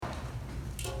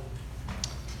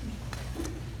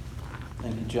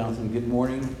Jonathan. Good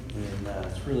morning, and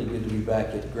it's really good to be back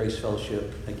at Grace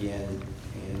Fellowship again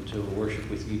and to worship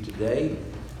with you today.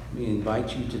 We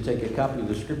invite you to take a copy of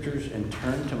the scriptures and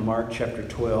turn to Mark chapter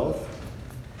 12.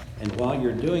 And while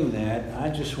you're doing that, I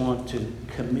just want to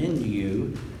commend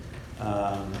you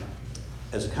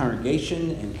as a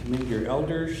congregation and commend your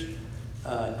elders.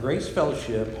 Grace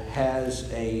Fellowship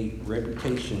has a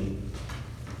reputation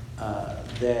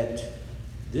that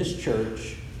this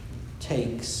church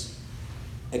takes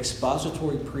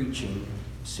expository preaching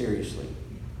seriously.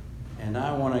 And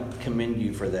I want to commend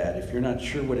you for that. If you're not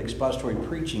sure what expository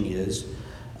preaching is,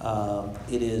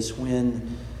 it is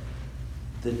when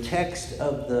the text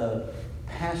of the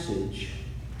passage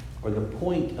or the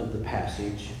point of the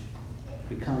passage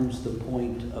becomes the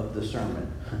point of the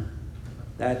sermon.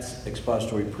 That's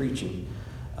expository preaching.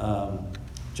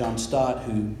 John Stott,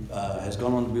 who has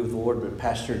gone on to be with the Lord but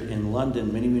pastored in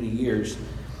London many, many years,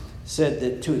 said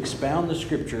that to expound the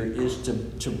scripture is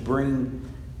to bring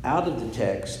out of the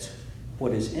text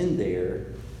what is in there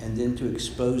and then to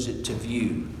expose it to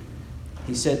view.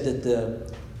 He said that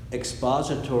the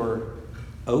expositor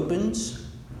opens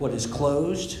what is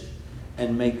closed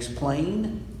and makes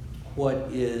plain what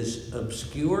is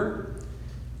obscure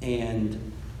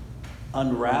and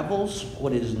unravels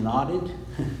what is knotted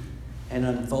and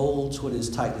unfolds what is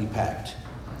tightly packed.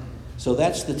 So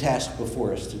that's the task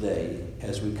before us today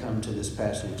as we come to this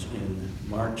passage in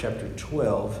Mark chapter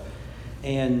 12.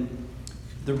 And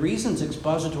the reasons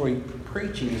expository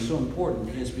preaching is so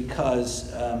important is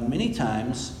because many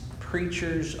times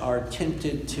preachers are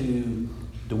tempted to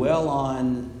dwell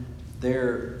on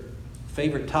their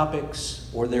favorite topics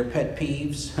or their pet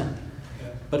peeves.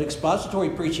 But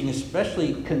expository preaching,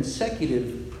 especially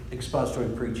consecutive expository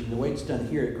preaching, the way it's done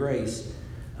here at Grace,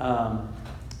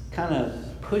 kind of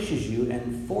pushes you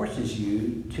and forces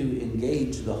you to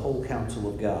engage the whole counsel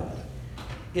of God.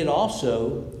 It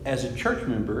also, as a church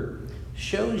member,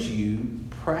 shows you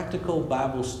practical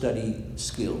Bible study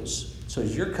skills. So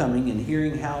as you're coming and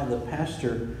hearing how the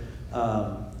pastor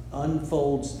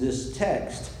unfolds this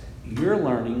text, you're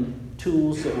learning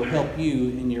tools that will help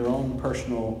you in your own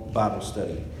personal Bible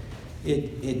study.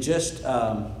 It gives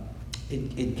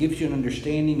you an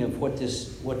understanding of what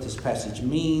this passage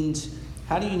means.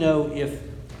 How do you know if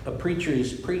a preacher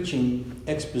is preaching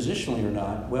expositionally or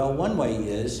not? Well, one way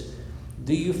is,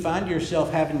 do you find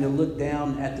yourself having to look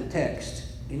down at the text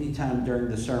anytime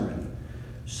during the sermon?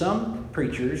 Some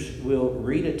preachers will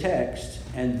read a text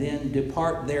and then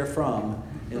depart therefrom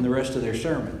in the rest of their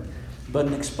sermon. But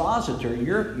an expositor,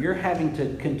 you're having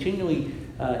to continually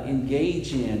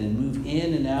engage in and move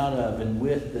in and out of and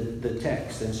with the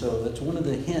text. And so that's one of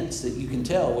the hints that you can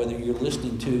tell whether you're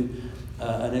listening to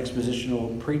an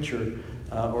expositional preacher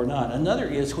or not. Another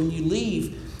is when you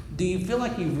leave, do you feel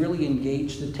like you've really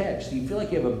engaged the text? Do you feel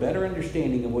like you have a better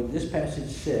understanding of what this passage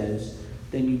says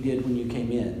than you did when you came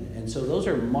in? And so those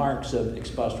are marks of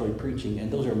expository preaching,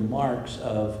 and those are marks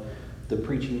of the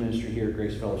preaching ministry here at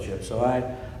Grace Fellowship. So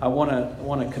I want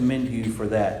to commend you for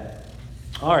that.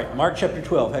 All right, Mark chapter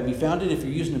 12. Have you found it? If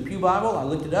you're using the Pew Bible, I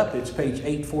looked it up. It's page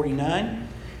 849.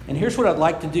 And here's what I'd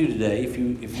like to do today, if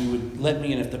you would let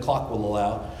me and if the clock will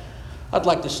allow. I'd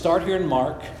like to start here in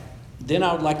Mark. Then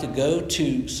I would like to go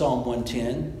to Psalm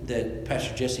 110 that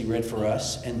Pastor Jesse read for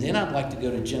us. And then I'd like to go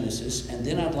to Genesis. And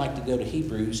then I'd like to go to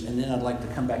Hebrews. And then I'd like to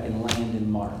come back and land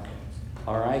in Mark.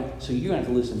 All right? So you're going to have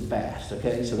to listen fast,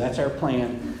 okay? So that's our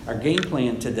plan, our game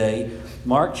plan today.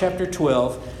 Mark chapter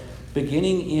 12,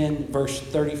 beginning in verse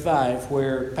 35,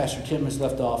 where Pastor Tim has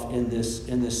left off in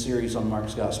this series on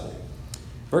Mark's Gospel.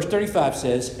 Verse 35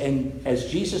 says, "And as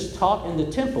Jesus taught in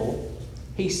the temple,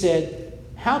 he said,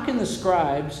 'How can the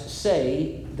scribes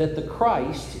say that the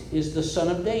Christ is the son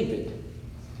of David?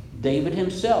 David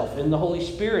himself in the Holy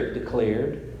Spirit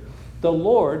declared, "The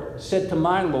Lord said to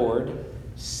my Lord,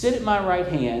 sit at my right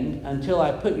hand until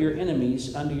I put your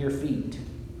enemies under your feet."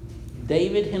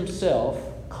 David himself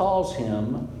calls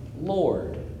him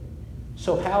Lord.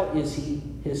 So how is he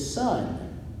his son?'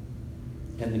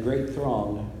 And the great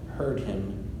throng heard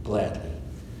him gladly."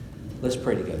 Let's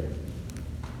pray together.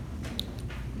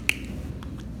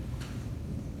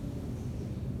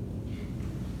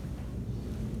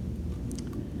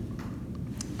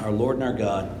 Our Lord and our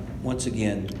God, once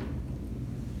again,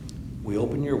 we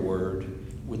open your word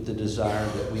with the desire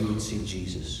that we would see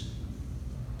Jesus.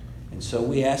 And so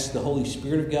we ask the Holy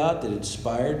Spirit of God that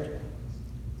inspired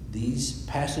these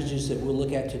passages that we'll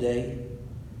look at today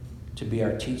to be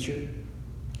our teacher,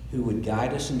 who would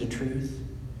guide us into truth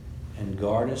and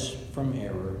guard us from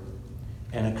error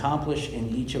and accomplish in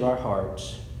each of our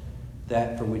hearts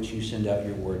that for which you send out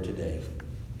your word today.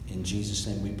 In Jesus'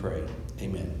 name we pray.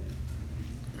 Amen.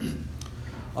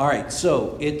 All right,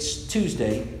 so it's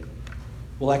Tuesday.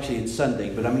 Well, actually, it's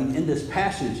Sunday, but I mean, in this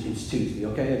passage, it's Tuesday,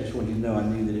 okay? I just wanted you to know I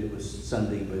knew that it was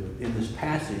Sunday, but in this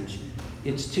passage,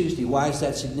 it's Tuesday. Why is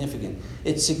that significant?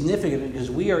 It's significant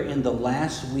because we are in the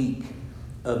last week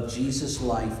of Jesus'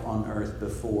 life on earth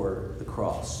before the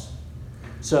cross.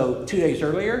 So 2 days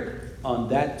earlier, on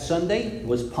that Sunday,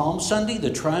 was Palm Sunday,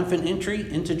 the triumphant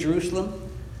entry into Jerusalem.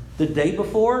 The day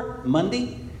before,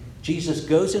 Monday, Jesus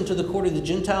goes into the court of the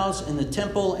Gentiles in the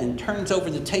temple and turns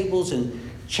over the tables and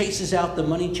chases out the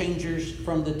money changers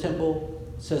from the temple.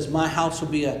 Says, my house will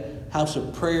be a house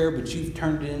of prayer, but you've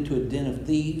turned it into a den of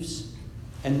thieves.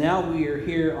 And now we are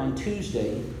here on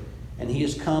Tuesday, and he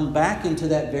has come back into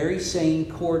that very same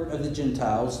court of the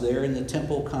Gentiles there in the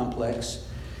temple complex.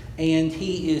 And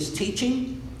he is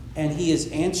teaching, and he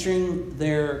is answering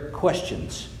their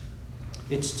questions.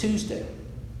 It's Tuesday.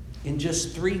 In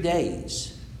just 3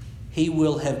 days, he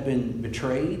will have been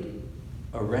betrayed,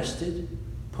 arrested,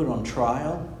 put on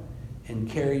trial, and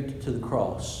carried to the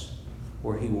cross,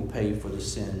 where he will pay for the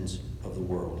sins of the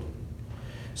world.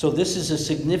 So this is a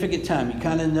significant time. You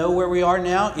kind of know where we are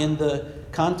now in the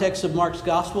context of Mark's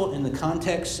gospel, in the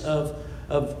context of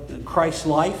Christ's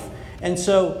life. And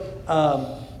so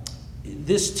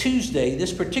this Tuesday,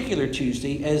 this particular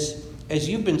Tuesday, as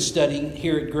you've been studying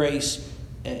here at Grace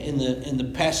in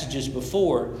the passages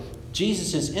before,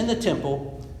 Jesus is in the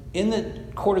temple, in the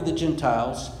court of the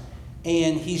Gentiles,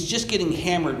 and he's just getting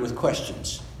hammered with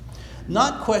questions.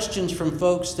 Not questions from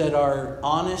folks that are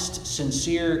honest,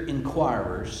 sincere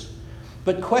inquirers,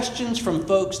 but questions from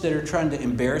folks that are trying to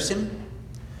embarrass him,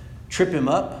 trip him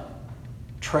up,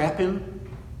 trap him,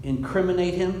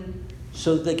 incriminate him,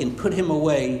 so that they can put him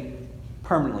away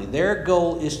permanently. Their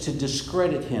goal is to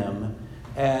discredit him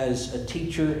as a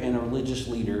teacher and a religious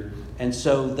leader. And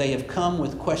so they have come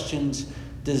with questions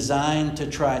designed to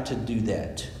try to do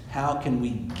that. How can we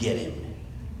get him?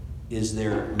 Is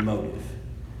their motive.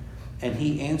 And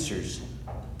he answers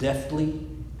deftly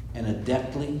and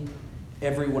adeptly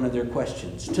every one of their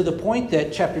questions. To the point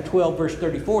that chapter 12, verse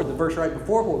 34, the verse right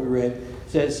before what we read,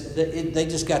 says that they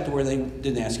just got to where they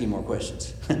didn't ask any more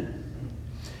questions.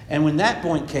 And when that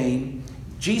point came,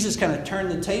 Jesus kind of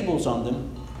turned the tables on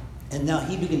them, and now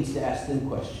he begins to ask them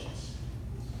questions.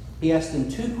 He asked them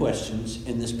 2 questions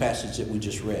in this passage that we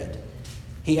just read.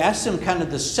 He asked them kind of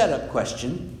the setup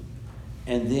question,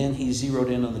 and then he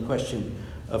zeroed in on the question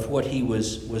of what he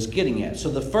was getting at. So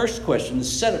the first question, the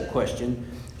setup question,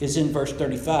 is in verse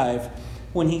 35,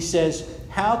 when he says,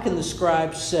 how can the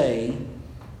scribes say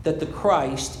that the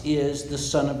Christ is the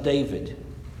son of David?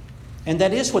 And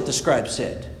that is what the scribes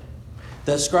said.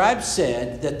 The scribes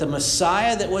said that the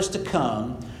Messiah that was to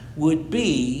come would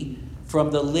be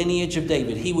from the lineage of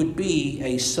David. He would be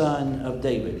a son of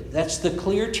David. That's the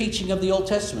clear teaching of the Old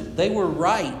Testament. They were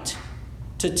right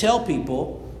to tell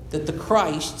people that the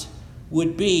Christ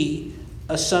would be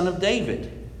a son of David.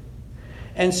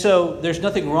 And so there's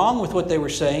nothing wrong with what they were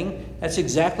saying. That's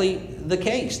exactly the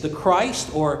case. The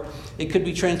Christ, or it could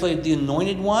be translated the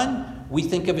Anointed One. We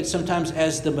think of it sometimes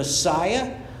as the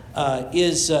Messiah.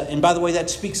 And by the way, that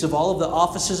speaks of all of the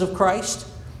offices of Christ.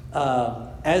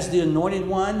 As the Anointed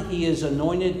One, he is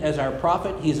anointed as our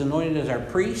prophet. He is anointed as our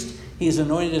priest. He is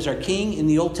anointed as our king in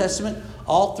the Old Testament.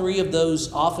 All 3 of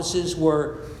those offices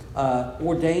were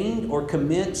ordained or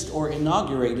commenced or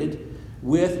inaugurated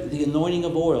with the anointing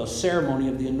of oil, ceremony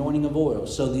of the anointing of oil.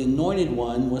 So the Anointed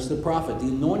One was the prophet. The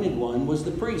Anointed One was the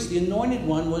priest. The Anointed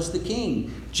One was the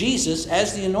king. Jesus,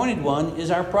 as the Anointed One, is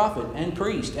our prophet and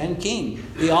priest and king.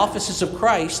 The offices of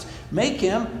Christ make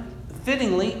him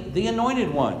fittingly the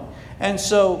Anointed One. And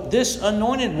so this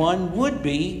Anointed One would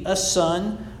be a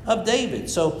son of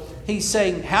David. So he's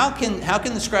saying, how can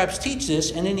the scribes teach this?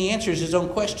 And then he answers his own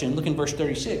question. Look in verse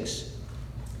 36.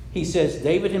 He says,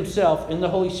 David himself in the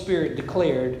Holy Spirit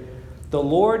declared, the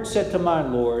Lord said to my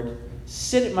Lord,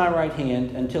 sit at my right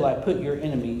hand until I put your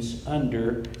enemies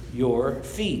under your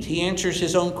feet. He answers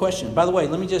his own question. By the way, I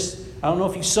don't know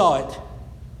if you saw it,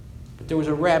 but there was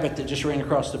a rabbit that just ran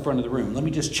across the front of the room. Let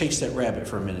me just chase that rabbit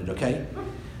for a minute, okay?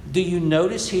 Do you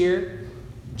notice here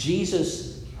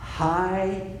Jesus'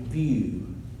 high view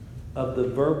of the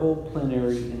verbal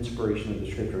plenary inspiration of the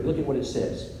Scripture? Look at what it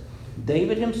says.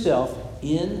 David himself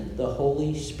in the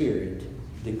Holy Spirit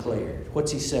declared.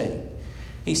 What's he saying?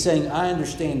 He's saying, I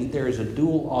understand that there is a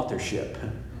dual authorship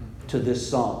to this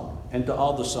psalm and to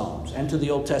all the Psalms and to the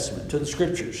Old Testament, to the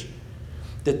Scriptures.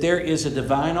 That there is a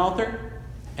divine author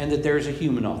and that there is a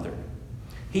human author.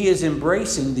 He is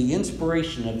embracing the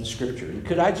inspiration of the Scripture. And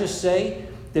could I just say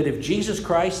that if Jesus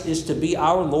Christ is to be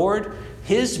our Lord,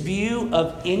 his view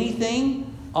of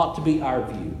anything ought to be our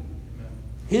view.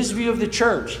 His view of the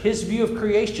church, his view of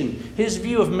creation, his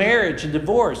view of marriage and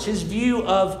divorce, his view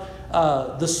of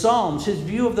the Psalms, his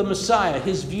view of the Messiah,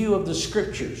 his view of the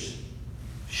Scriptures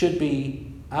should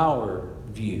be our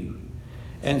view.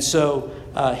 And so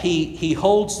he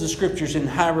holds the Scriptures in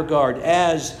high regard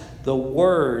as the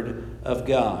Word of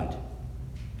God.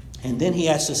 And then he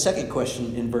asks the second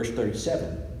question in verse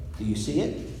 37. Do you see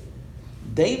it?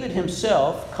 David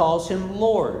himself calls him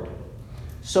Lord.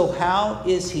 So how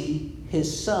is he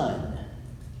his son?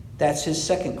 That's his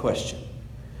second question.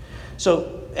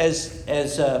 So as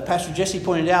Pastor Jesse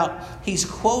pointed out, he's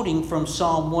quoting from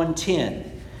Psalm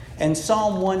 110. And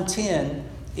Psalm 110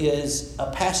 is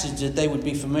a passage that they would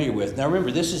be familiar with. Now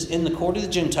remember, this is in the court of the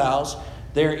Gentiles.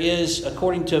 There is,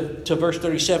 according to verse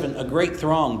 37, a great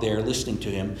throng there listening to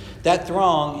him. That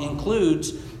throng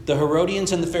includes the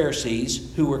Herodians and the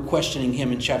Pharisees, who were questioning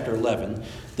him in chapter 11.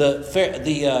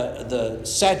 The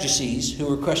Sadducees, who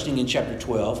were questioning in chapter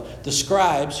 12. The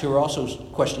scribes, who are also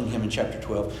questioning him in chapter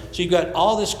 12. So you've got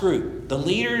all this group. The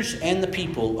leaders and the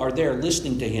people are there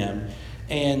listening to him.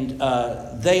 And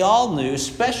they all knew,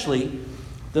 especially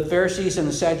the Pharisees and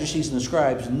the Sadducees and the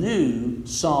scribes, knew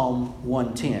Psalm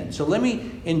 110. So let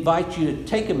me invite you to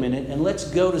take a minute and let's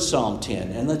go to Psalm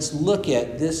 10. And let's look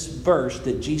at this verse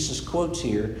that Jesus quotes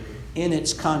here in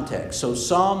its context. So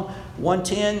Psalm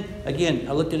 110, again,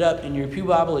 I looked it up in your Pew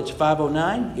Bible. It's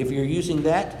 509 if you're using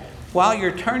that. While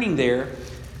you're turning there,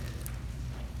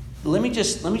 let me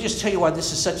just tell you why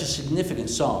this is such a significant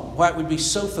psalm, why it would be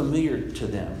so familiar to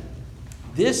them.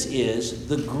 This is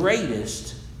the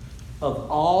greatest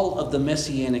of all of the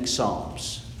Messianic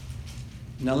Psalms.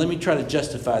 Now let me try to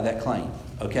justify that claim,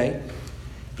 okay?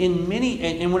 In many,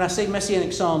 and when I say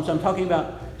Messianic Psalms, I'm talking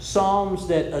about Psalms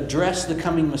that address the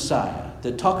coming Messiah,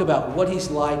 that talk about what he's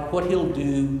like, what he'll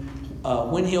do,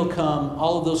 when he'll come,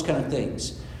 all of those kind of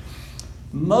things.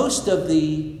 Most of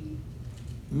the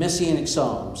Messianic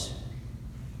Psalms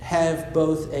have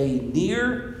both a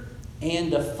near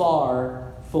and a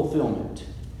far fulfillment.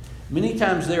 Many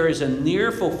times there is a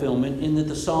near fulfillment in that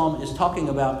the psalm is talking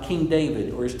about King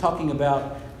David or is talking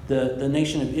about the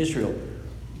nation of Israel.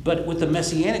 But with the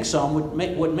Messianic psalm,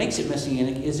 what makes it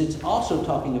Messianic is it's also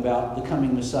talking about the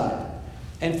coming Messiah.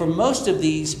 And for most of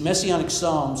these Messianic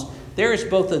psalms, there is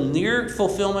both a near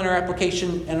fulfillment or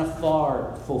application and a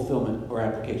far fulfillment or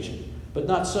application. But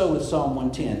not so with Psalm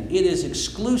 110. It is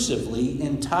exclusively,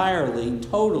 entirely,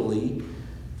 totally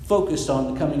focused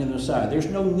on the coming of the Messiah. There's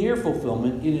no near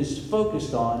fulfillment. It is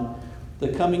focused on the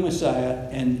coming Messiah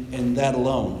and that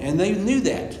alone. And they knew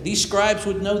that. These scribes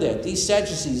would know that. These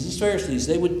Sadducees, these Pharisees,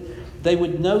 they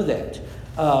would know that.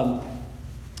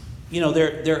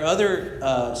 There are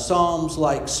other psalms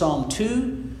like Psalm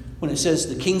 2, when it says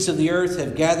the kings of the earth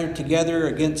have gathered together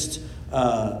against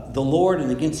the Lord and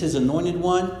against his anointed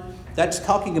one. That's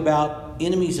talking about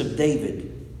enemies of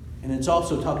David. And it's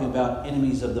also talking about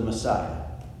enemies of the Messiah.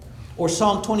 Or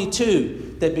Psalm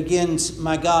 22 that begins,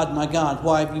 my God,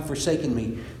 why have you forsaken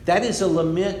me? That is a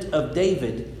lament of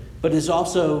David, but is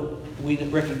also, we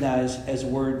recognize, as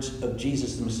words of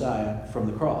Jesus the Messiah from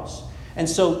the cross. And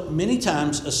so many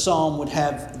times a psalm would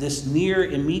have this near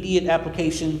immediate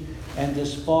application and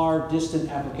this far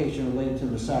distant application related to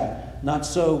the Messiah. Not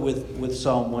so with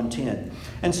Psalm 110.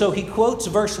 And so he quotes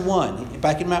verse 1.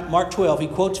 Back in Mark 12, he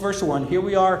quotes verse 1. Here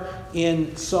we are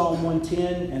in Psalm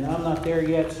 110, and I'm not there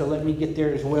yet, so let me get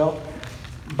there as well.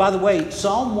 By the way,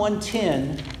 Psalm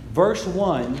 110, verse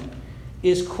 1,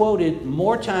 is quoted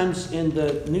more times in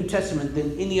the New Testament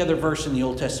than any other verse in the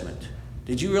Old Testament.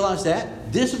 Did you realize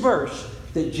that? This verse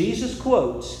that Jesus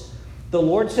quotes, the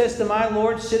Lord says to my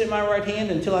Lord, sit at my right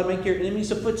hand until I make your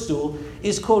enemies a footstool,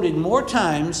 is quoted more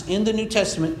times in the New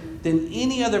Testament than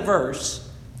any other verse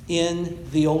in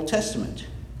the Old Testament.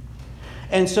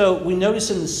 And so we notice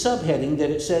in the subheading that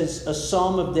it says a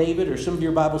Psalm of David, or some of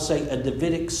your Bibles say a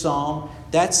Davidic Psalm.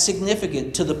 That's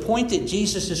significant to the point that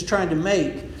Jesus is trying to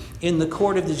make in the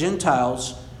court of the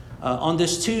Gentiles on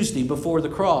this Tuesday before the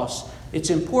cross. It's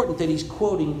important that he's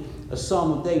quoting a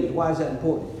Psalm of David. Why is that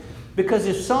important? Because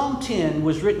if Psalm 10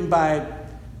 was written by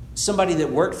somebody that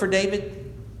worked for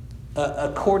David,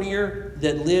 a courtier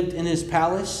that lived in his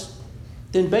palace,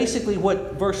 then basically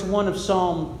what verse 1 of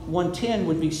Psalm 110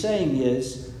 would be saying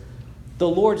is, the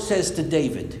Lord says to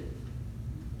David.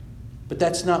 But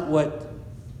that's not what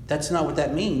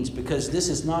that means, because this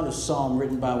is not a psalm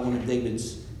written by one of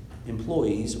David's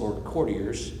employees or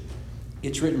courtiers.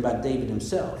 It's written by David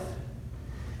himself.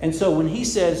 And so when he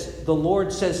says, the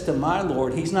Lord says to my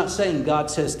Lord, he's not saying God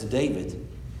says to David.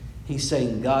 He's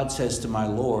saying God says to my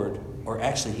Lord, or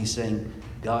actually he's saying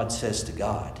God says to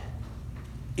God.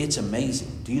 It's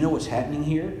amazing. Do you know what's happening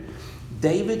here?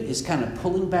 David is kind of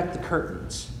pulling back the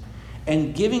curtains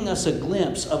and giving us a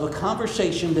glimpse of a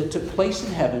conversation that took place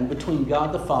in heaven between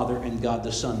God the Father and God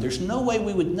the Son. There's no way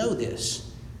we would know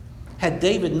this had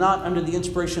David not, under the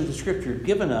inspiration of the Scripture,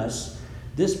 given us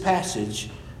this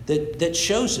passage that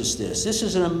shows us this. This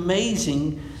is an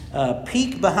amazing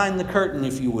peek behind the curtain,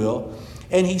 if you will.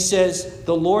 And he says,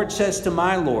 the Lord says to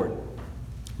my Lord.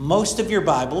 Most of your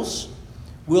Bibles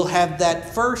will have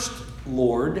that first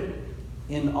Lord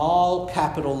in all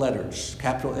capital letters.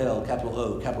 Capital L, capital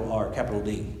O, capital R, capital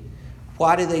D.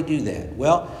 Why do they do that?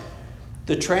 Well,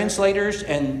 the translators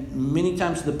and many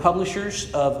times the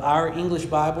publishers of our English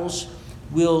Bibles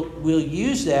will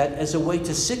use that as a way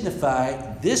to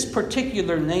signify this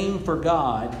particular name for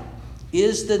God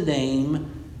is the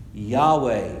name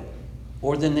Yahweh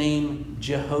or the name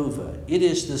Jehovah. It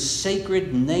is the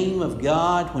sacred name of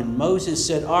God. When Moses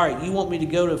said, all right, you want me to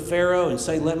go to Pharaoh and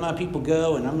say, let my people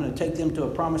go, and I'm going to take them to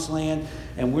a promised land,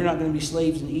 and we're not going to be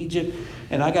slaves in Egypt,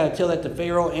 and I got to tell that to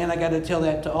Pharaoh, and I got to tell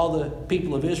that to all the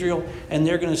people of Israel, and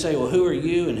they're going to say, well, who are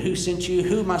you, and who sent you?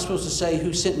 Who am I supposed to say,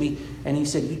 who sent me? And he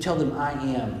said, you tell them I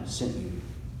am sent you.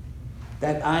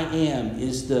 That I am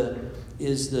is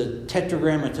the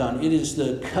tetragrammaton. It is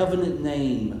the covenant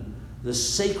name, the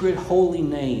sacred holy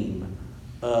name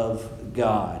of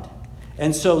God.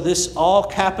 And so this all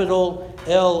capital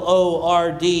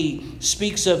Lord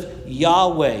speaks of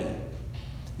Yahweh.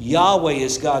 Yahweh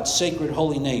is God's sacred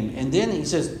holy name. And then he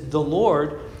says, the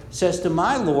Lord says to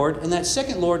my Lord, and that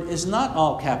second Lord is not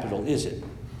all capital, is it?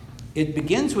 It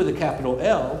begins with a capital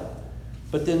L,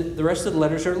 but then the rest of the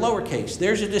letters are lowercase.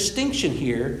 There's a distinction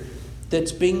here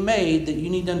that's being made that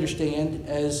you need to understand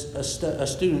as a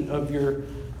student of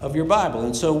your Bible.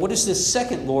 And so what is this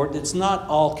second Lord that's not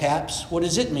all caps? What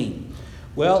does it mean?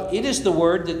 Well, it is the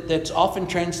word that's often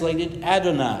translated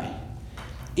Adonai.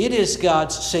 It is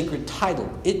God's sacred title.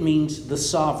 It means the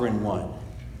sovereign one.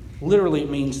 Literally, it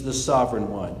means the sovereign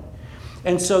one.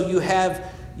 And so you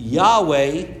have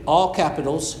Yahweh, all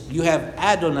capitals. You have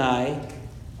Adonai,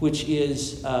 which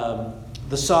is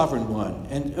the sovereign one.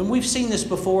 And we've seen this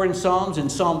before in Psalms. In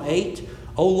Psalm 8,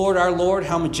 O Lord, our Lord,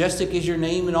 how majestic is your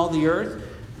name in all the earth.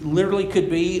 Literally could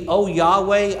be, O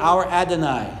Yahweh, our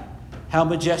Adonai, how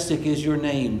majestic is your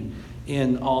name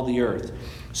in all the earth.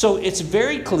 So it's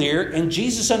very clear, and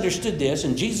Jesus understood this,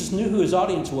 and Jesus knew who his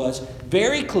audience was,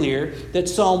 very clear that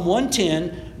Psalm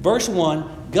 110, verse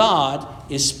 1,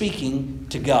 God is speaking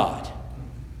to God.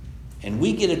 And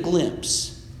we get a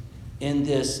glimpse in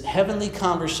this heavenly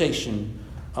conversation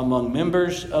among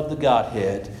members of the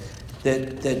Godhead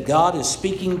that God is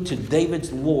speaking to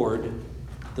David's Lord,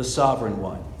 the sovereign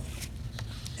one.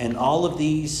 And all of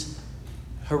these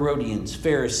Herodians,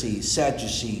 Pharisees,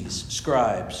 Sadducees,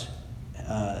 scribes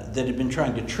that had been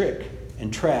trying to trick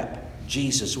and trap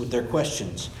Jesus with their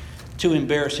questions to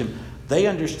embarrass him, they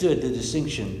understood the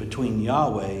distinction between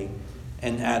Yahweh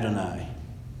and Adonai.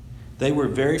 They were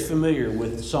very familiar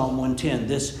with Psalm 110,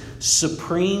 this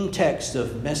supreme text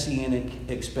of messianic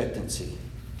expectancy.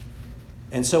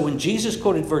 And so when Jesus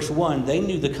quoted verse 1, they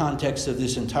knew the context of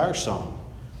this entire psalm.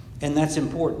 And that's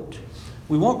important.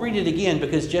 We won't read it again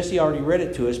because Jesse already read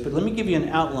it to us, but let me give you an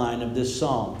outline of this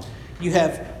psalm. You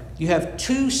have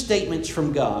two statements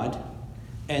from God,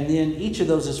 and then each of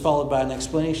those is followed by an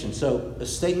explanation. So a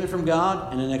statement from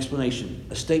God and an explanation.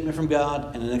 A statement from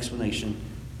God and an explanation.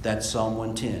 That's Psalm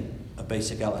 110, a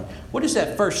basic outline. What is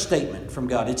that first statement from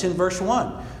God? It's in verse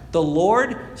 1. The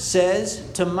Lord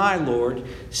says to my Lord,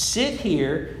 sit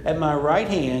here at my right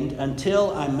hand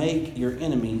until I make your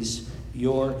enemies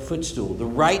your footstool. The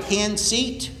right hand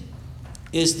seat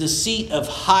is the seat of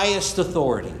highest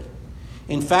authority.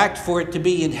 In fact, for it to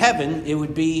be in heaven, it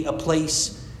would be a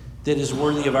place that is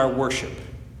worthy of our worship.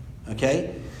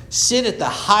 Okay? Sit at the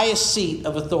highest seat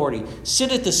of authority.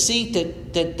 Sit at the seat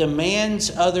that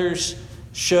demands others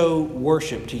show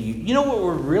worship to you. You know what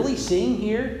we're really seeing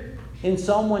here in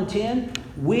Psalm 110?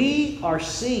 We are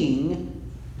seeing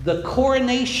the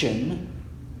coronation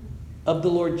of the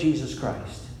Lord Jesus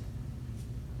Christ.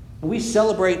 We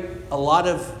celebrate a lot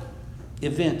of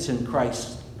events in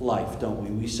Christ's life, don't we?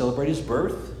 We celebrate his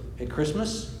birth at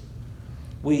Christmas.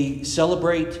 We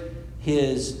celebrate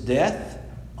his death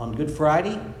on Good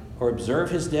Friday, or observe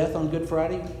his death on Good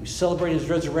Friday. We celebrate his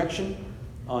resurrection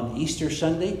on Easter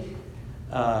Sunday.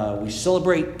 We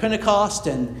celebrate Pentecost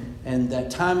and that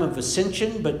time of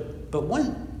ascension. But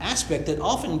one aspect that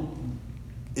often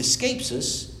escapes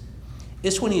us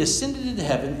is when he ascended into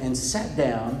heaven and sat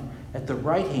down at the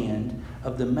right hand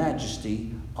of the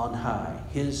Majesty on high,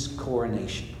 his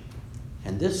coronation.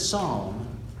 And this psalm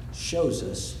shows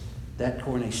us that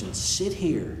coronation. Sit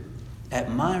here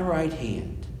at my right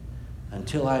hand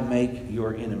until I make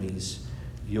your enemies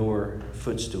your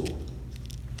footstool.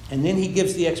 And then he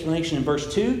gives the explanation in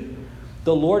verse 2.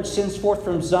 The Lord sends forth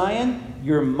from Zion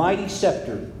your mighty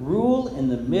scepter. Rule in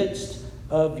the midst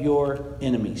of your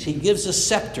enemies. He gives a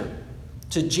scepter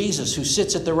to Jesus, who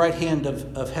sits at the right hand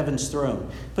of heaven's throne.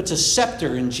 Puts a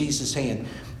scepter in Jesus' hand.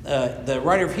 The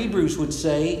writer of Hebrews would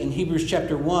say in Hebrews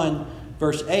chapter 1,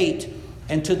 verse 8,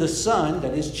 and to the Son,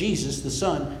 that is Jesus, the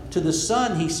Son, to the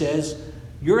Son he says,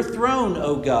 your throne,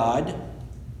 O God.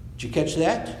 Did you catch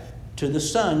that? To the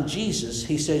Son, Jesus,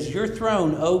 he says, your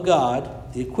throne, O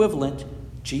God, the equivalent,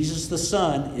 Jesus the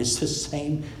Son, is the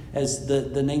same as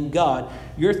the name God.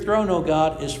 Your throne, O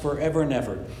God, is forever and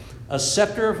ever. A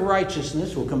scepter of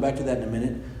righteousness, we'll come back to that in a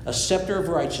minute, a scepter of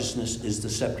righteousness is the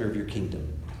scepter of your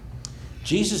kingdom.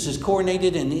 Jesus is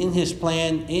coronated, and in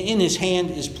his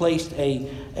hand is placed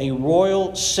a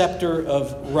royal scepter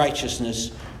of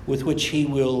righteousness with which he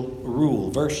will rule.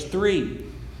 Verse 3,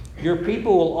 your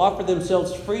people will offer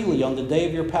themselves freely on the day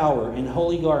of your power in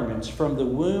holy garments. From the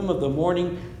womb of the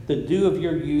morning, the dew of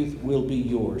your youth will be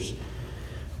yours.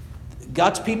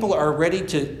 God's people are ready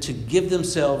to give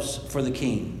themselves for the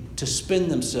King, to spend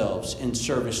themselves in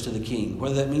service to the King.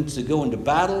 Whether that means to go into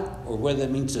battle or whether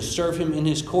that means to serve him in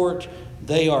his court,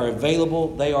 they are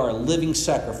available. They are a living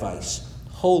sacrifice,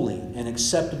 holy and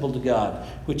acceptable to God,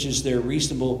 which is their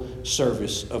reasonable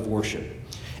service of worship.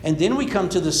 And then we come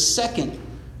to the second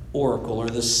oracle, or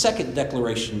the second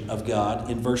declaration of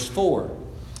God in verse 4.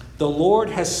 The Lord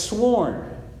has sworn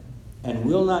and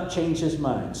will not change his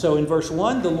mind. So in verse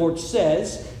 1, the Lord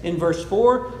says. In verse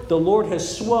 4, the Lord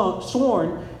has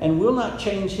sworn and will not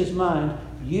change his mind.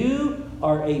 You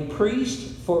are a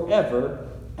priest forever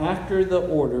after the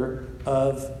order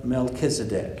of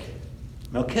Melchizedek.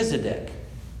 Melchizedek.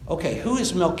 Okay, who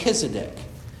is Melchizedek?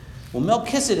 Well,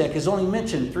 Melchizedek is only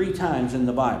mentioned 3 times in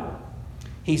the Bible.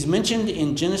 He's mentioned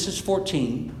in Genesis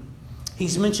 14.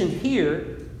 He's mentioned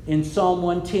here in Psalm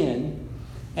 110.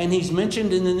 And he's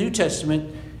mentioned in the New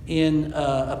Testament in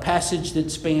a passage that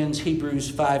spans Hebrews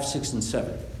 5, 6, and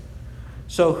 7.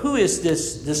 So who is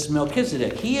this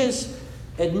Melchizedek? He is,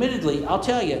 admittedly, I'll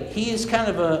tell you, he is kind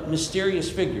of a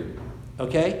mysterious figure.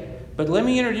 Okay? But let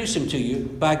me introduce him to you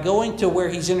by going to where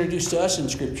he's introduced to us in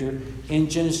Scripture in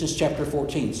Genesis chapter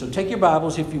 14. So take your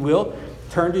Bibles, if you will.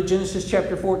 Turn to Genesis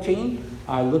chapter 14.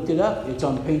 I looked it up. It's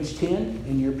on page 10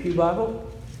 in your Pew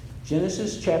Bible.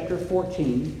 Genesis chapter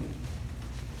 14.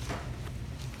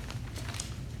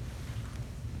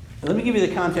 Let me give you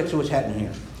the context of what's happening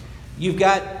here. You've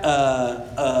got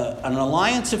an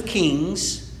alliance of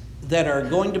kings that are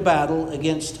going to battle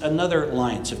against another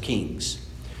alliance of kings.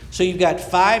 So you've got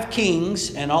 5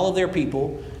 kings and all of their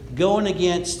people going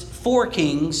against 4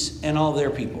 kings and all of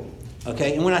their people.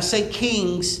 Okay? And when I say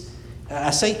kings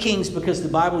because the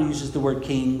Bible uses the word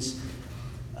kings.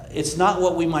 It's not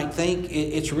what we might think.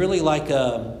 It's really like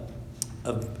the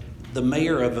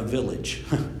mayor of a village.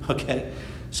 Okay?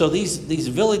 So these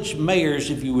village mayors,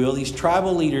 if you will, these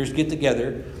tribal leaders get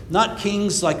together. Not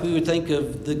kings like we would think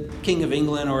of the King of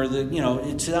England or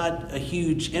it's not a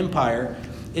huge empire.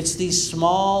 It's these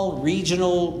small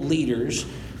regional leaders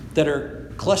that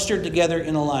are clustered together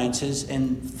in alliances,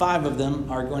 and 5 of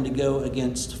them are going to go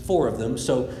against 4 of them.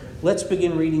 So let's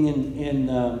begin reading in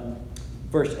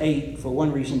verse 8, for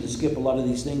one reason, to skip a lot of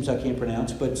these names I can't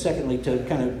pronounce, but secondly, to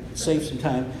kind of save some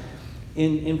time.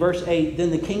 In verse 8, then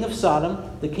the king of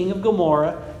Sodom, the king of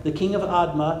Gomorrah, the king of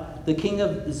Admah, the king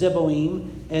of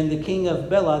Zeboim, and the king of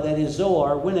Bela, that is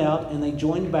Zoar, went out, and they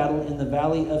joined battle in the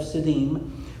valley of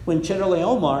Siddim. When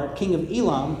Chedorlaomer, king of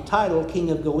Elam, Tidal,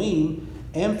 king of Goim,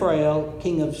 Amphrael,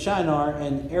 king of Shinar,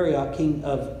 and Arioch, king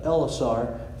of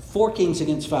Elasar, 4 kings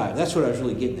against 5. That's what I was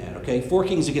really getting at, okay? 4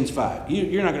 kings against 5.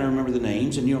 You're not going to remember the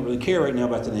names, and you don't really care right now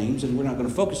about the names, and we're not going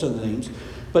to focus on the names,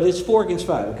 but it's 4 against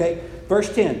 5, okay?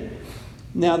 Verse 10.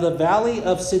 Now the valley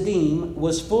of Siddim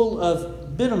was full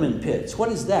of bitumen pits.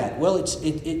 What is that? Well,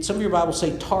 some of your Bibles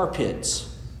say tar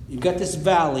pits. You've got this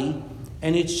valley,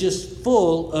 and it's just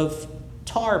full of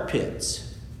tar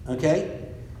pits, okay?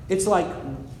 It's like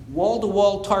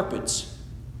wall-to-wall tar pits.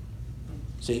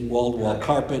 See, wall-to-wall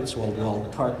carpets, wall-to-wall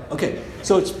tar. Okay,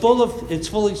 so it's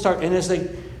fully tar. And as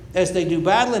they do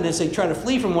battle and as they try to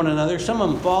flee from one another, some of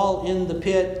them fall in the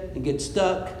pit and get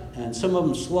stuck, and some of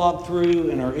them slog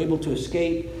through and are able to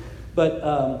escape. But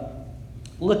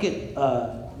look at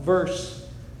verse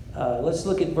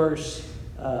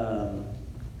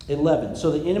 11.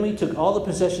 So the enemy took all the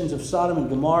possessions of Sodom and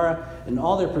Gomorrah and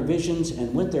all their provisions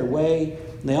and went their way.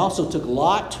 And they also took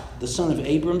Lot, the son of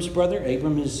Abram's brother.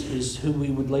 Abram is who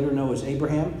we would later know as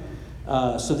Abraham.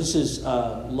 So this is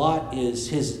Lot is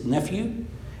his nephew.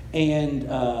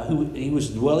 and he was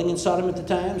dwelling in Sodom at the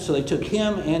time. So they took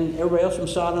him and everybody else from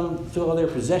Sodom, took all their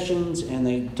possessions, and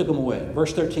they took them away.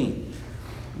 Verse 13.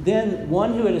 Then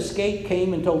one who had escaped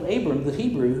came and told Abram, the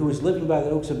Hebrew, who was living by the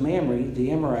oaks of Mamre,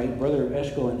 the Amorite, brother of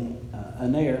Eshcol and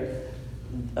Aner.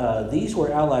 These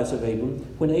were allies of Abram.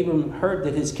 When Abram heard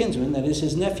that his kinsman, that is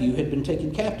his nephew, had been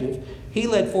taken captive, he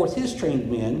led forth his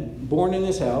trained men, born in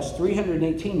his house,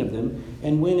 318 of them,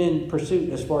 and went in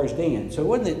pursuit as far as Dan. So it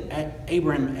wasn't that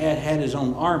Abraham had his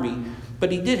own army,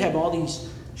 but he did have all these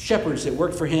shepherds that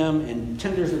worked for him and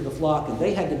tenders of the flock, and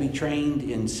they had to be trained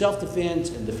in self-defense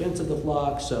and defense of the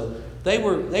flock. So they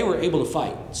were able to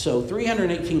fight. So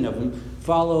 318 of them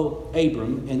follow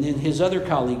Abram, and then his other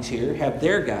colleagues here have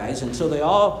their guys, and so they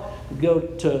all go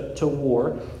to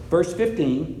war. Verse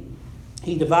 15,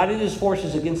 he divided his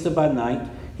forces against them by night,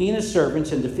 he and his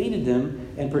servants, and defeated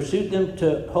them and pursued them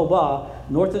to Hobah,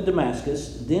 north of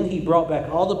Damascus. Then he brought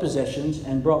back all the possessions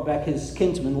and brought back his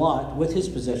kinsman Lot with his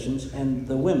possessions and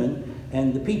the women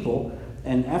and the people.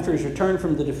 And after his return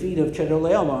from the defeat of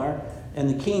Chedorlaomer and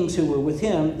the kings who were with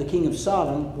him, the king of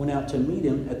Sodom went out to meet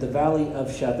him at the valley of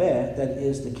Shaveh, that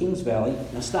is the king's valley.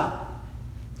 Now stop.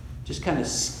 Just kind of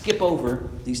skip over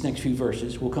these next few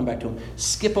verses. We'll come back to them.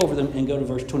 Skip over them and go to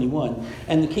verse 21.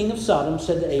 And the king of Sodom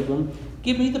said to Abram,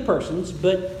 "Give me the persons,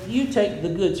 but you take the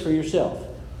goods for yourself."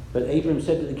 But Abram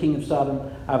said to the king of Sodom,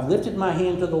 "I've lifted my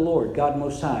hand to the Lord, God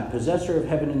Most High, possessor of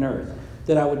heaven and earth,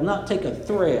 that I would not take a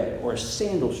thread or a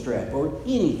sandal strap or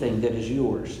anything that is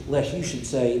yours, lest you should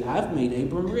say, I've made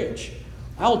Abram rich.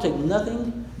 I will take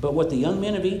nothing but what the young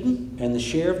men have eaten, and the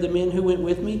share of the men who went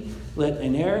with me. Let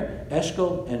Aner,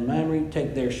 Eshcol, and Mamre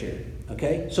take their share."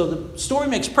 Okay? So the story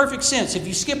makes perfect sense. If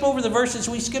you skip over the verses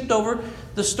we skipped over,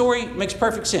 the story makes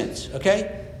perfect sense.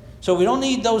 Okay? So we don't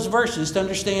need those verses to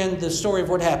understand the story of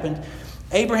what happened.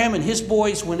 Abraham and his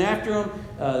boys went after them.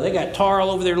 They got tar all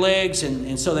over their legs,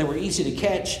 and so they were easy to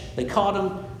catch. They caught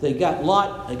them. They got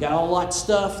Lot. They got all Lot's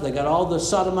stuff. They got all the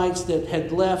Sodomites that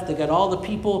had left. They got all the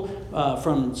people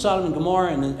from Sodom and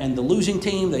Gomorrah and the losing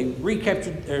team. They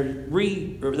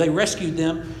they rescued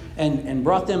them and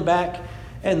brought them back.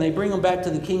 And they bring them back to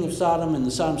the king of Sodom, and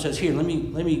the Sodom says, "Here, let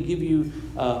me give you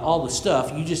all the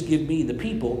stuff. You just give me the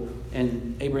people."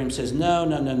 And Abraham says, "No.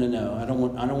 I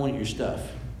don't want your stuff."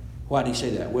 Why did he say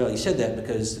that? Well, he said that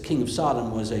because the king of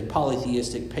Sodom was a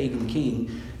polytheistic pagan king,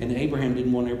 and Abraham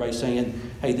didn't want everybody saying,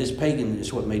 "Hey, this pagan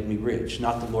is what made me rich,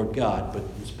 not the Lord God, but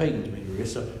this pagan's made me rich.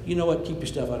 So you know what? Keep your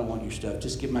stuff. I don't want your stuff.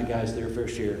 Just give my guys their fair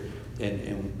share,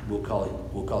 and we'll call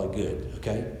it good."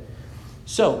 Okay.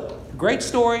 So great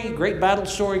story, great battle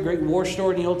story, great war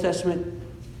story in the Old Testament.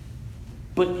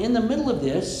 But in the middle of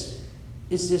this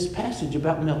is this passage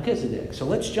about Melchizedek. So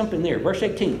let's jump in there. Verse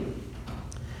 18.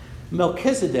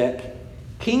 Melchizedek,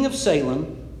 king of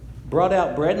Salem, brought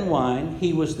out bread and wine.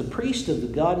 He was the priest of the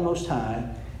God Most High.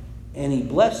 And he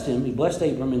blessed him, he blessed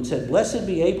Abram and said, "Blessed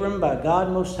be Abram by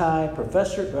God Most High,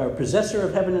 possessor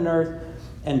of heaven and earth.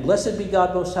 And blessed be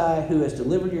God Most High, who has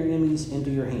delivered your enemies into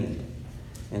your hand."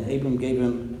 And Abram gave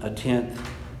him a tenth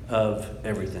of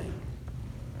everything.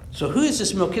 So who is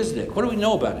this Melchizedek? What do we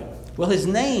know about him? Well, his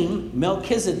name,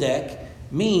 Melchizedek,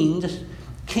 means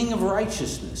king of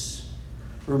righteousness.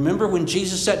 Remember when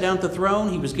Jesus sat down at the throne,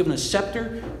 he was given a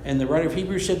scepter, and the writer of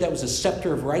Hebrews said that was a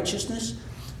scepter of righteousness.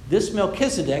 This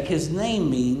Melchizedek, his name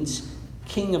means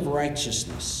king of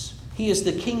righteousness. He is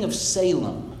the king of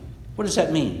Salem. What does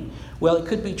that mean? Well, it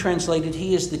could be translated,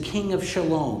 he is the king of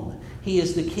Shalom. He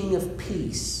is the king of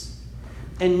peace.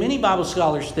 And many Bible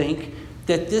scholars think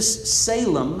that this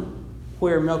Salem,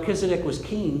 where Melchizedek was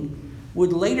king,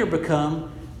 would later become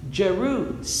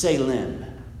Jerusalem.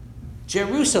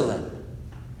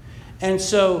 And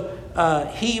so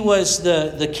he was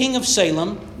the king of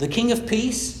Salem, the king of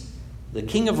peace, the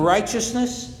king of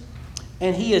righteousness,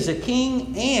 and he is a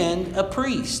king and a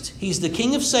priest. He's the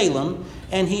king of Salem,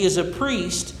 and he is a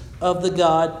priest of the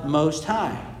God Most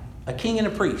High. A king and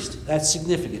a priest. That's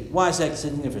significant. Why is that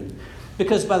significant?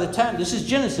 Because by the time, this is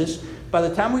Genesis, by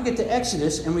the time we get to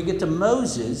Exodus and we get to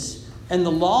Moses and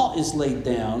the law is laid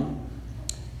down,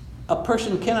 a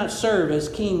person cannot serve as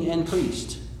king and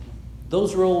priest.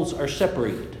 Those roles are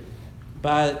separated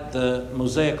by the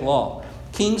Mosaic law.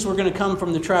 Kings were going to come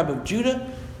from the tribe of Judah.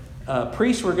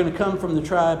 Priests were going to come from the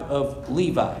tribe of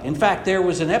Levi. In fact, there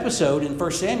was an episode in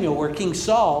 1 Samuel where King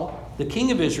Saul, the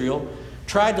king of Israel,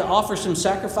 tried to offer some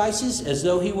sacrifices as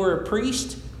though he were a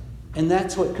priest, and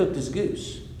that's what cooked his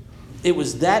goose. It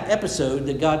was that episode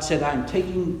that God said, "I'm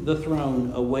taking the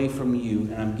throne away from you,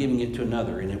 and I'm giving it to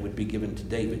another," and it would be given to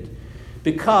David.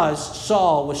 Because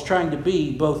Saul was trying to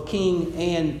be both king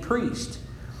and priest.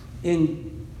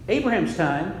 In Abraham's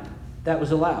time, that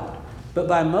was allowed. But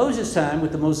by Moses' time,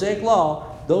 with the Mosaic law,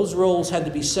 those roles had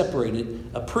to be separated.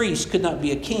 A priest could not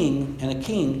be a king, and a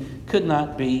king could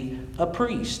not be a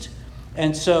priest.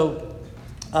 And so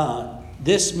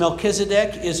this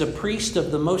Melchizedek is a priest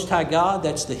of the Most High God.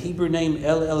 That's the Hebrew name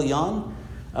El Elyon,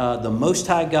 the Most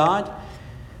High God.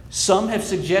 Some have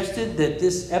suggested that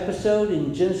this episode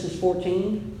in Genesis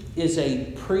 14 is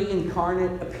a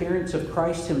pre-incarnate appearance of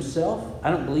Christ himself.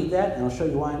 I don't believe that, and I'll show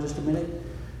you why in just a minute.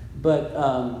 But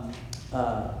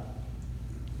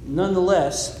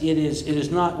nonetheless, it is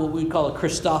not what we call a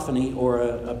Christophany or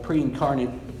a pre-incarnate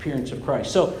appearance of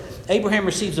Christ. So Abraham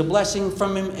receives a blessing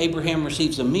from him. Abraham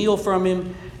receives a meal from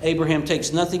him. Abraham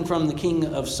takes nothing from the king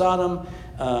of Sodom.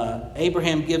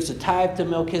 Abraham gives a tithe to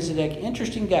Melchizedek.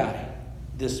 Interesting guy,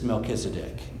 this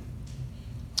Melchizedek.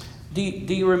 Do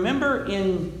you remember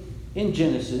in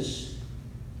Genesis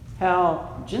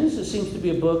how Genesis seems to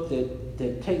be a book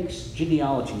that takes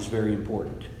genealogy is very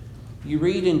important. You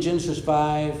read in Genesis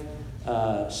 5,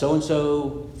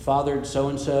 so-and-so fathered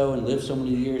so-and-so and lived so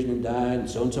many years and then died, and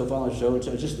so-and-so fathered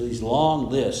so-and-so. Just these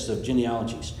long lists of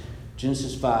genealogies.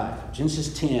 Genesis 5,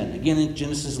 Genesis 10, again in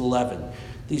Genesis 11.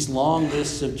 These long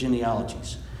lists of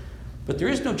genealogies. But there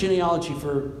is no genealogy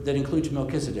that includes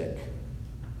Melchizedek.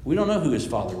 We don't know who his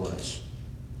father was.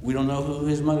 We don't know who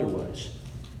his mother was.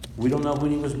 We don't know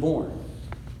when he was born.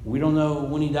 We don't know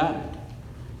when he died.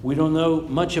 We don't know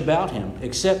much about him,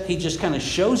 except he just kind of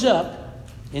shows up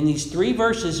in these 3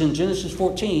 verses in Genesis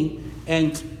 14,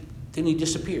 and then he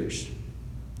disappears.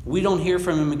 We don't hear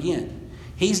from him again.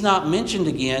 He's not mentioned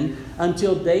again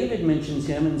until David mentions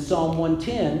him in Psalm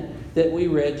 110 that we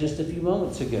read just a few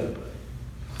moments ago.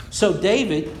 So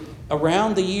David,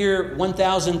 around the year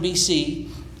 1000 BC,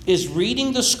 is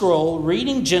reading the scroll,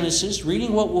 reading Genesis,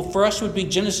 reading what for us would be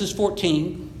Genesis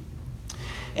 14.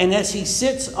 And as he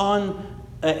sits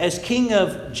as king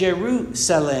of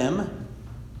Jerusalem,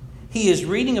 he is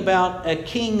reading about a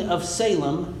king of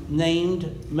Salem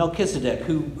named Melchizedek,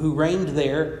 who reigned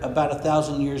there about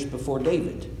 1,000 years before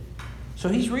David. So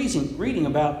he's reading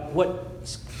about what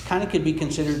kind of could be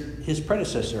considered his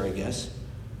predecessor, I guess.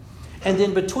 And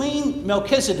then between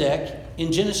Melchizedek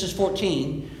in Genesis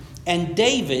 14 and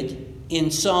David in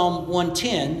Psalm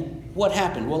 110, what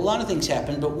happened? Well, a lot of things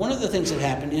happened, but one of the things that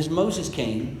happened is Moses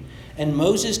came, and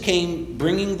Moses came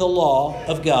bringing the law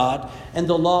of God, and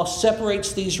the law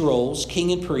separates these roles,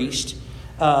 king and priest,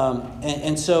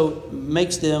 and so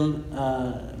makes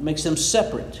them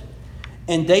separate.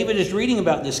 And David is reading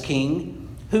about this king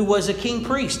who was a king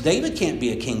priest. David can't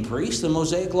be a king priest. The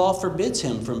Mosaic law forbids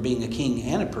him from being a king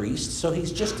and a priest, so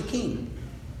he's just a king.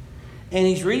 And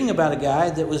he's reading about a guy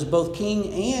that was both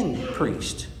king and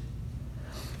priest.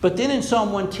 But then in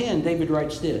Psalm 110, David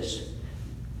writes this: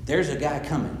 there's a guy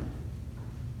coming.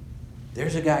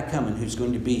 There's a guy coming who's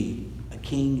going to be a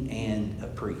king and a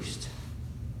priest.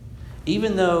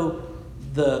 Even though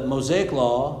the Mosaic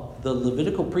law, the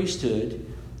Levitical priesthood,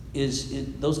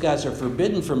 those guys are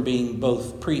forbidden from being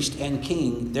both priest and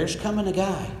king, there's coming a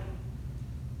guy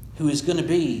who is going to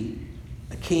be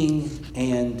a king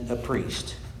and a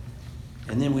priest.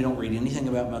 And then we don't read anything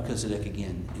about Melchizedek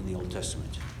again in the Old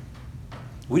Testament.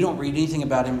 We don't read anything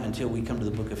about him until we come to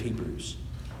the book of Hebrews.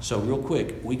 So real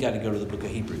quick, we got to go to the book of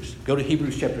Hebrews. Go to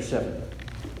Hebrews chapter 7.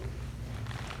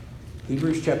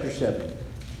 Hebrews chapter 7.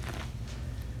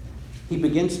 He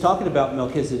begins talking about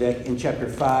Melchizedek in chapter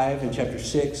 5 and chapter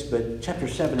 6, but chapter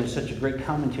 7 is such a great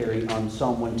commentary on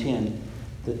Psalm 110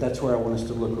 that's where I want us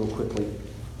to look real quickly.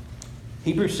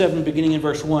 Hebrews 7, beginning in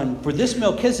verse 1. For this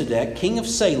Melchizedek, king of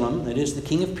Salem, that is the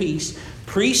king of peace,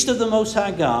 priest of the Most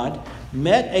High God,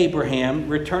 met Abraham,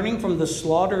 returning from the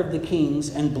slaughter of the kings,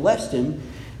 and blessed him.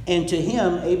 And to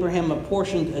him Abraham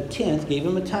apportioned a tenth, gave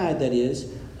him a tithe, that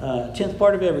is, a tenth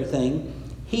part of everything.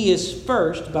 He is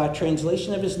first, by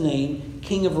translation of his name,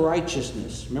 King of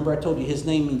Righteousness. Remember I told you his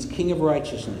name means King of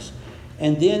Righteousness.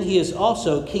 And then he is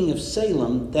also King of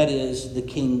Salem, that is, the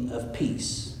King of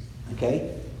Peace.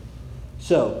 Okay?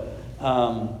 So,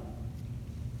 and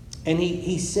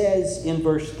he says in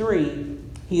verse 3,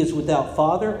 he is without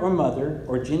father or mother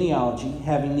or genealogy,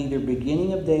 having neither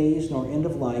beginning of days nor end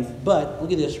of life, but,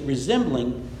 look at this,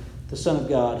 resembling the Son of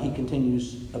God, he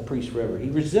continues a priest forever. He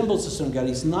resembles the Son of God.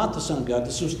 He's not the Son of God.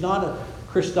 This was not a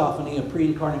Christophany, a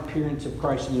pre-incarnate appearance of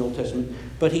Christ in the Old Testament,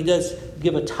 but he does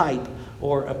give a type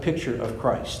or a picture of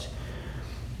Christ.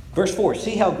 Verse 4,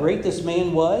 see how great this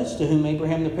man was to whom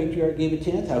Abraham the patriarch gave a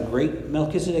tenth, how great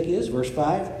Melchizedek is. Verse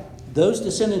 5, those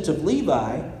descendants of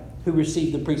Levi who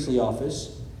received the priestly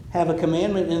office have a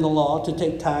commandment in the law to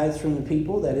take tithes from the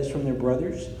people, that is, from their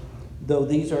brothers, though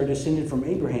these are descended from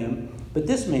Abraham. But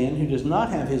this man who does not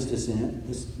have his descent,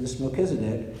 this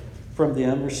Melchizedek, from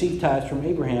them received tithes from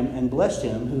Abraham and blessed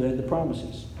him who had the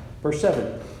promises. Verse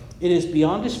 7, it is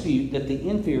beyond dispute that the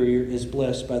inferior is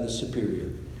blessed by the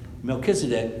superior.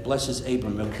 Melchizedek blesses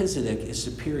Abram. Melchizedek is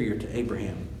superior to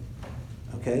Abraham.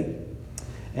 Okay?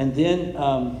 And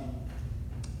then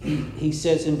he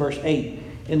says in verse 8,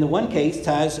 in the one case,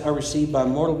 tithes are received by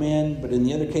mortal men, but in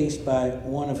the other case, by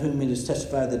one of whom it is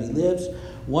testified that he lives.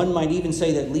 One might even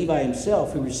say that Levi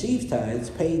himself, who receives tithes,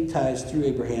 paid tithes through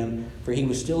Abraham, for he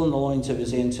was still in the loins of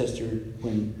his ancestor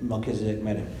when Melchizedek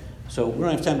met him. So we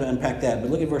don't have time to unpack that,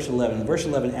 but look at verse 11. Verse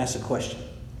 11 asks a question.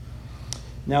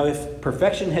 Now, if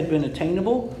perfection had been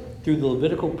attainable through the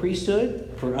Levitical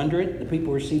priesthood, for under it the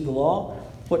people received the law,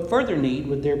 what further need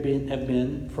would there have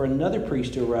been for another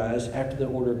priest to arise after the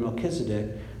order of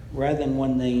Melchizedek, rather than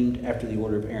one named after the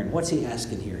order of Aaron? What's he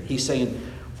asking here? He's saying,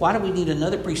 why do we need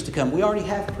another priest to come? We already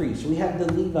have priests. We have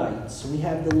the Levites. We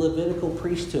have the Levitical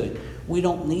priesthood. We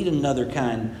don't need another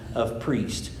kind of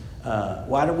priest.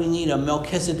 Why do we need a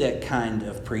Melchizedek kind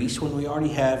of priest when we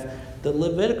already have the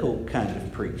Levitical kind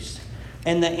of priest?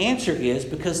 And the answer is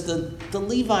because the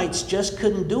Levites just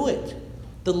couldn't do it.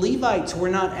 The Levites were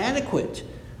not adequate.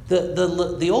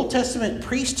 The Old Testament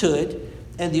priesthood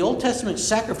and the Old Testament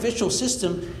sacrificial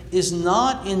system is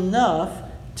not enough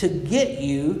to get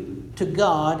you to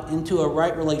God into a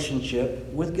right relationship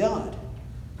with God.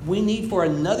 We need for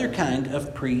another kind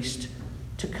of priest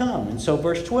to come. And so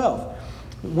verse 12,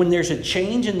 when there's a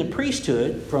change in the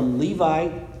priesthood from the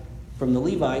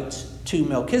Levites to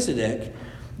Melchizedek,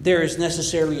 there is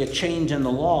necessarily a change in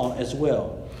the law as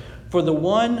well. For the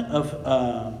one of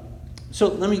so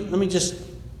let me just,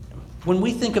 when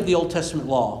we think of the Old Testament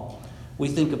law, we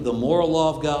think of the moral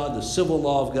law of God, the civil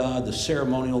law of God, the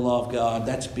ceremonial law of God.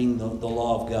 That's being the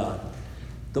law of God.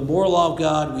 The moral law of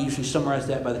God, we usually summarize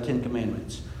that by the Ten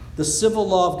Commandments. The civil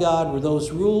law of God were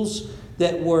those rules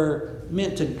that were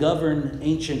meant to govern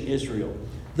ancient Israel.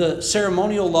 The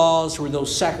ceremonial laws were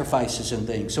those sacrifices and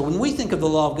things. So when we think of the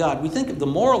law of God, we think of the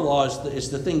moral law as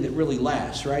the thing that really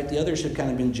lasts, right? The others have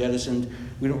kind of been jettisoned.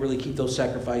 We don't really keep those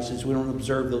sacrifices. We don't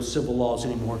observe those civil laws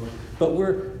anymore. But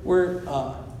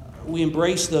we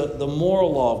embrace the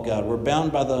moral law of God. We're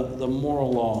bound by the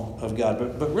moral law of God.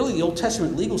 But really the Old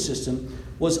Testament legal system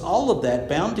was all of that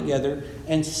bound together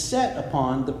and set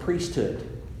upon the priesthood.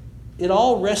 It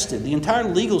all rested. The entire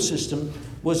legal system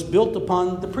was built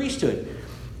upon the priesthood.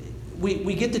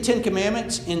 We get the Ten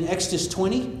Commandments in Exodus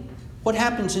 20. What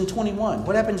happens in 21?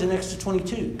 What happens in Exodus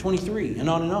 22, 23, and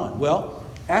on and on? Well,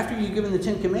 after you've given the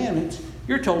Ten Commandments,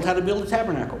 you're told how to build a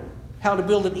tabernacle, how to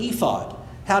build an ephod,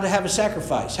 how to have a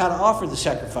sacrifice, how to offer the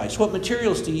sacrifice, what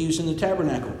materials to use in the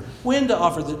tabernacle, when to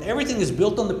offer the. Everything is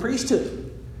built on the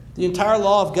priesthood. The entire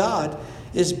law of God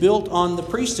is built on the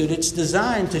priesthood. It's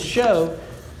designed to show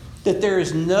that there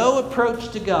is no approach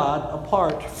to God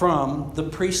apart from the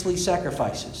priestly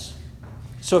sacrifices.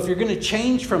 So if you're going to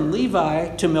change from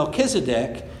Levi to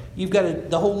Melchizedek,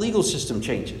 the whole legal system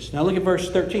changes. Now look at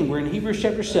verse 13. We're in Hebrews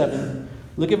chapter 7.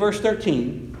 Look at verse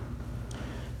 13.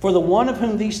 For the one of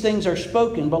whom these things are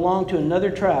spoken belonged to another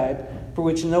tribe for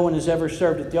which no one has ever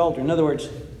served at the altar. In other words,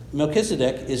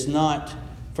 Melchizedek is not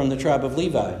from the tribe of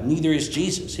Levi. Neither is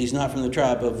Jesus. He's not from the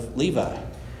tribe of Levi.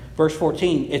 Verse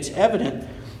 14. It's evident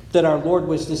that our Lord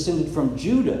was descended from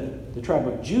Judah, the tribe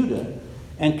of Judah.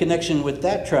 And in connection with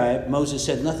that tribe, Moses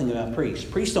said nothing about priests.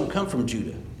 Priests don't come from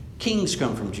Judah. Kings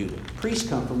come from Judah. Priests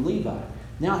come from Levi.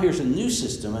 Now here's a new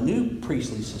system, a new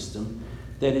priestly system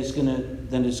that is going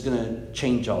to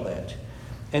change all that.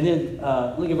 And then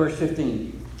look at verse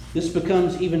 15. This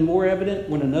becomes even more evident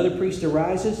when another priest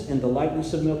arises in the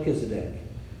likeness of Melchizedek,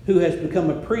 who has become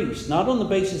a priest, not on the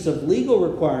basis of legal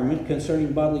requirement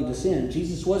concerning bodily descent.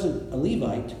 Jesus wasn't a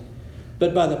Levite,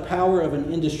 but by the power of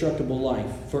an indestructible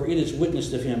life. For it is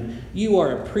witnessed of him, you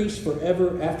are a priest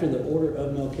forever after the order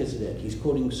of Melchizedek. He's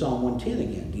quoting Psalm 110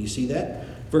 again. Do you see that?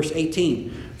 Verse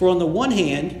 18. For on the one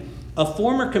hand, a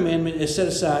former commandment is set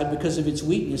aside because of its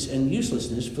weakness and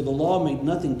uselessness, for the law made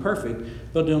nothing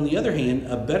perfect. But on the other hand,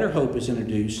 a better hope is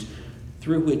introduced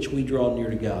through which we draw near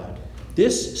to God.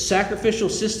 This sacrificial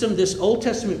system, this Old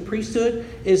Testament priesthood,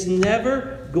 is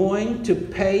never going to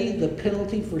pay the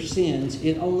penalty for sins.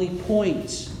 It only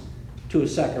points to a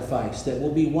sacrifice that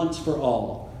will be once for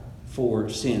all for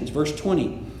sins. Verse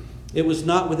 20, it was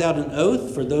not without an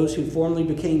oath, for those who formerly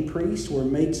became priests were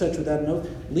made such without an oath.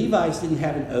 Levites didn't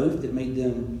have an oath that made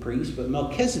them priests, but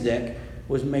Melchizedek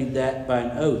was made that by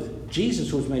an oath.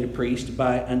 Jesus was made a priest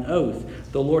by an oath.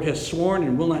 The Lord has sworn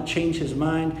and will not change his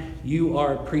mind. You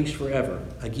are a priest forever.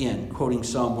 Again, quoting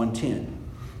Psalm 110.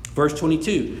 Verse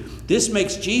 22. This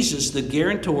makes Jesus the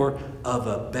guarantor of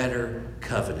a better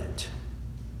covenant.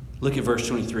 Look at verse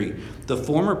 23. The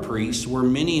former priests were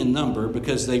many in number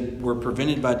because they were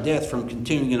prevented by death from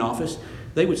continuing in office.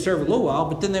 They would serve a little while,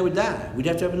 but then they would die. We'd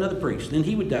have to have another priest. Then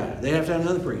he would die. They'd have to have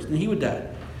another priest. Then he would die.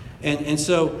 And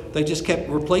so they just kept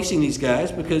replacing these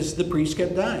guys because the priests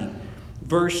kept dying.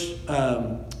 Verse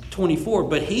 24.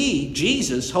 But he,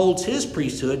 Jesus, holds his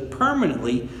priesthood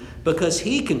permanently because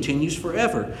he continues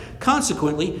forever.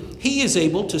 Consequently, he is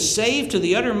able to save to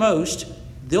the uttermost.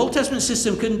 The Old Testament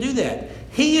system couldn't do that.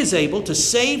 He is able to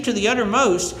save to the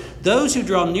uttermost those who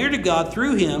draw near to God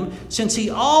through him, since he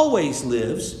always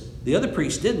lives. The other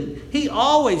priests didn't. He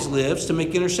always lives to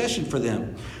make intercession for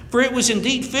them. For it was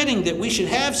indeed fitting that we should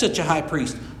have such a high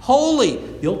priest. Holy.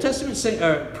 The Old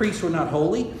Testament priests were not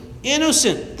holy.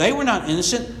 Innocent. They were not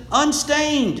innocent.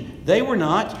 Unstained. They were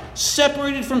not.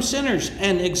 Separated from sinners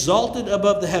and exalted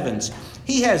above the heavens.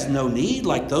 He has no need,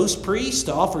 like those priests,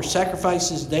 to offer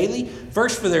sacrifices daily,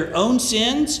 first for their own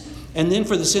sins and then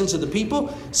for the sins of the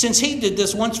people, since he did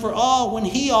this once for all when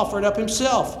he offered up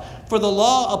himself. For the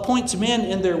law appoints men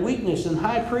in their weakness and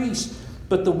high priests,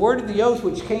 but the word of the oath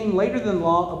which came later than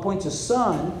law appoints a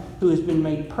son who has been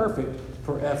made perfect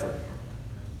forever.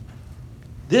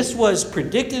 This was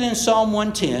predicted in Psalm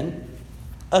 110,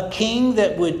 a king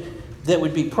that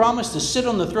would be promised to sit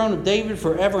on the throne of David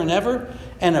forever and ever,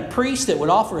 and a priest that would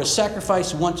offer a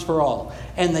sacrifice once for all.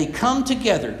 And they come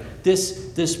together.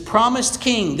 This promised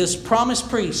king, this promised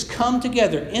priest come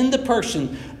together in the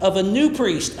person of a new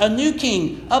priest, a new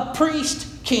king, a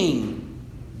priest king,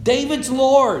 David's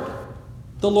Lord,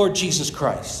 the Lord Jesus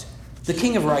Christ, the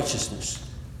King of righteousness,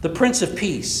 the Prince of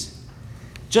peace.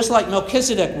 Just like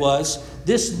Melchizedek was,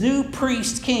 this new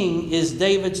priest king is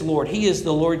David's Lord. He is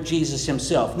the Lord Jesus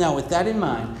himself. Now, with that in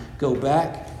mind, go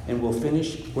back and we'll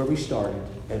finish where we started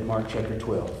at Mark chapter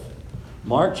 12.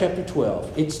 Mark chapter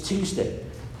 12, it's Tuesday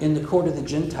in the court of the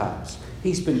Gentiles.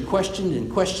 He's been questioned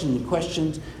and questioned and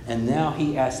questioned, and now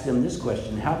he asks them this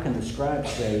question: how can the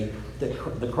scribes say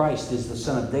that the Christ is the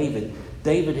son of David?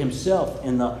 David himself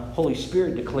in the Holy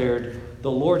Spirit declared,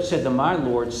 the Lord said to my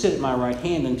Lord, sit at my right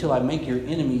hand until I make your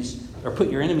enemies, or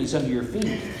put your enemies under your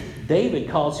feet.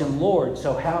 David calls him Lord,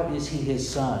 so how is he his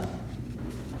son?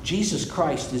 Jesus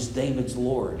Christ is David's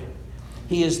Lord.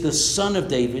 He is the son of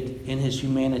David in his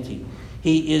humanity.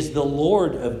 He is the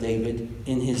Lord of David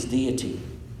in his deity.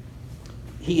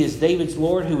 He is David's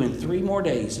Lord who in 3 more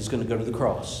days is going to go to the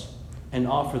cross and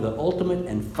offer the ultimate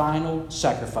and final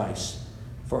sacrifice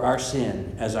for our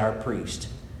sin as our priest.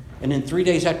 And in 3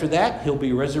 days after that, he'll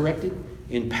be resurrected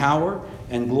in power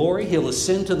and glory. He'll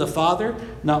ascend to the Father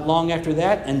not long after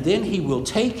that, and then he will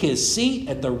take his seat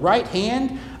at the right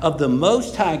hand of the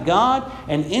Most High God,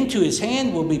 and into his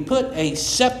hand will be put a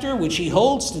scepter which he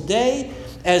holds today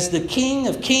as the King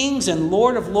of kings and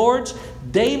Lord of lords.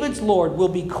 David's Lord will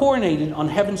be coronated on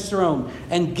heaven's throne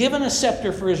and given a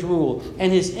scepter for his rule,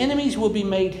 and his enemies will be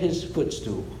made his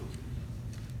footstool.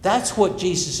 That's what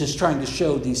Jesus is trying to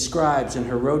show these scribes and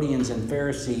Herodians and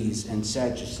Pharisees and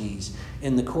Sadducees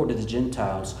in the court of the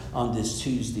Gentiles on this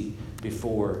Tuesday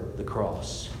before the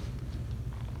cross.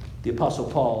 The Apostle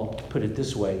Paul put it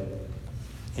this way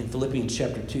in Philippians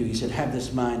chapter 2. He said, have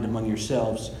this mind among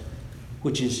yourselves,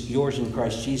 which is yours in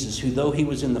Christ Jesus, who though he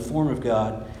was in the form of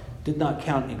God, did not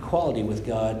count equality with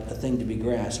God a thing to be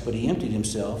grasped, but he emptied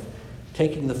himself,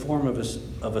 taking the form of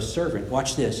a servant.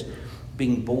 Watch this.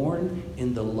 Being born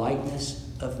in the likeness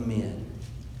of men.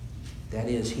 That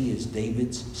is, he is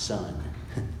David's son.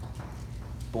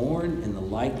 Born in the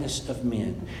likeness of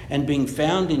men. And being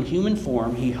found in human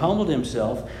form, he humbled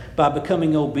himself by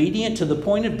becoming obedient to the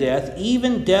point of death,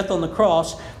 even death on the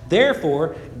cross.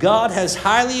 Therefore, God has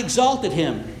highly exalted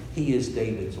him. He is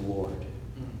David's Lord.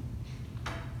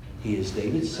 He is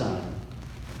David's son,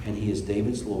 and he is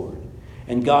David's Lord.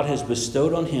 And God has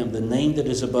bestowed on him the name that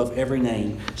is above every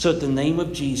name, so at the name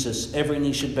of Jesus every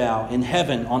knee should bow, in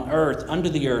heaven, on earth, under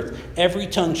the earth. Every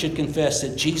tongue should confess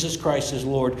that Jesus Christ is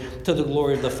Lord, to the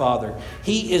glory of the Father.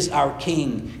 He is our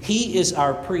King. He is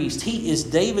our priest. He is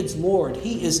David's Lord.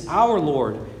 He is our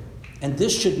Lord. And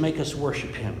this should make us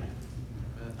worship him.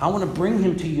 I want to bring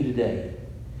him to you today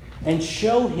and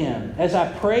show him, as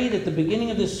I prayed at the beginning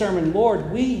of this sermon,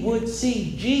 Lord, we would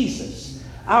see Jesus,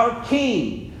 our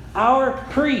King, our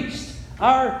priest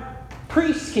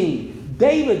king,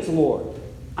 David's Lord,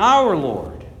 our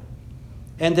Lord,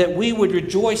 and that we would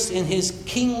rejoice in his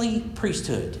kingly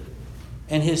priesthood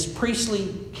and his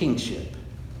priestly kingship.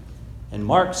 And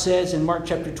Mark says in Mark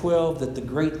chapter 12 that the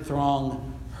great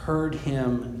throng heard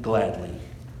him gladly.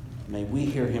 May we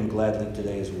hear him gladly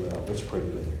today as well. Let's pray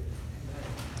together.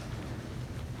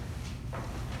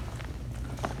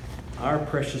 Our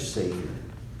precious Savior,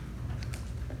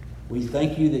 we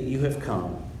thank you that you have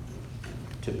come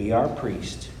to be our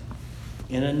priest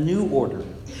in a new order.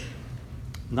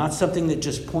 Not something that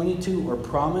just pointed to or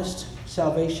promised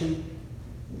salvation,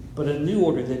 but a new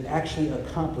order that actually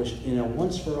accomplished in a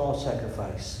once-for-all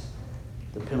sacrifice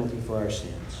the penalty for our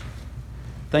sins.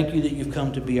 Thank you that you've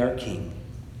come to be our King.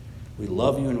 We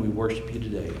love you and we worship you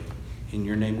today. In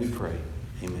your name we pray.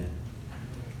 Amen.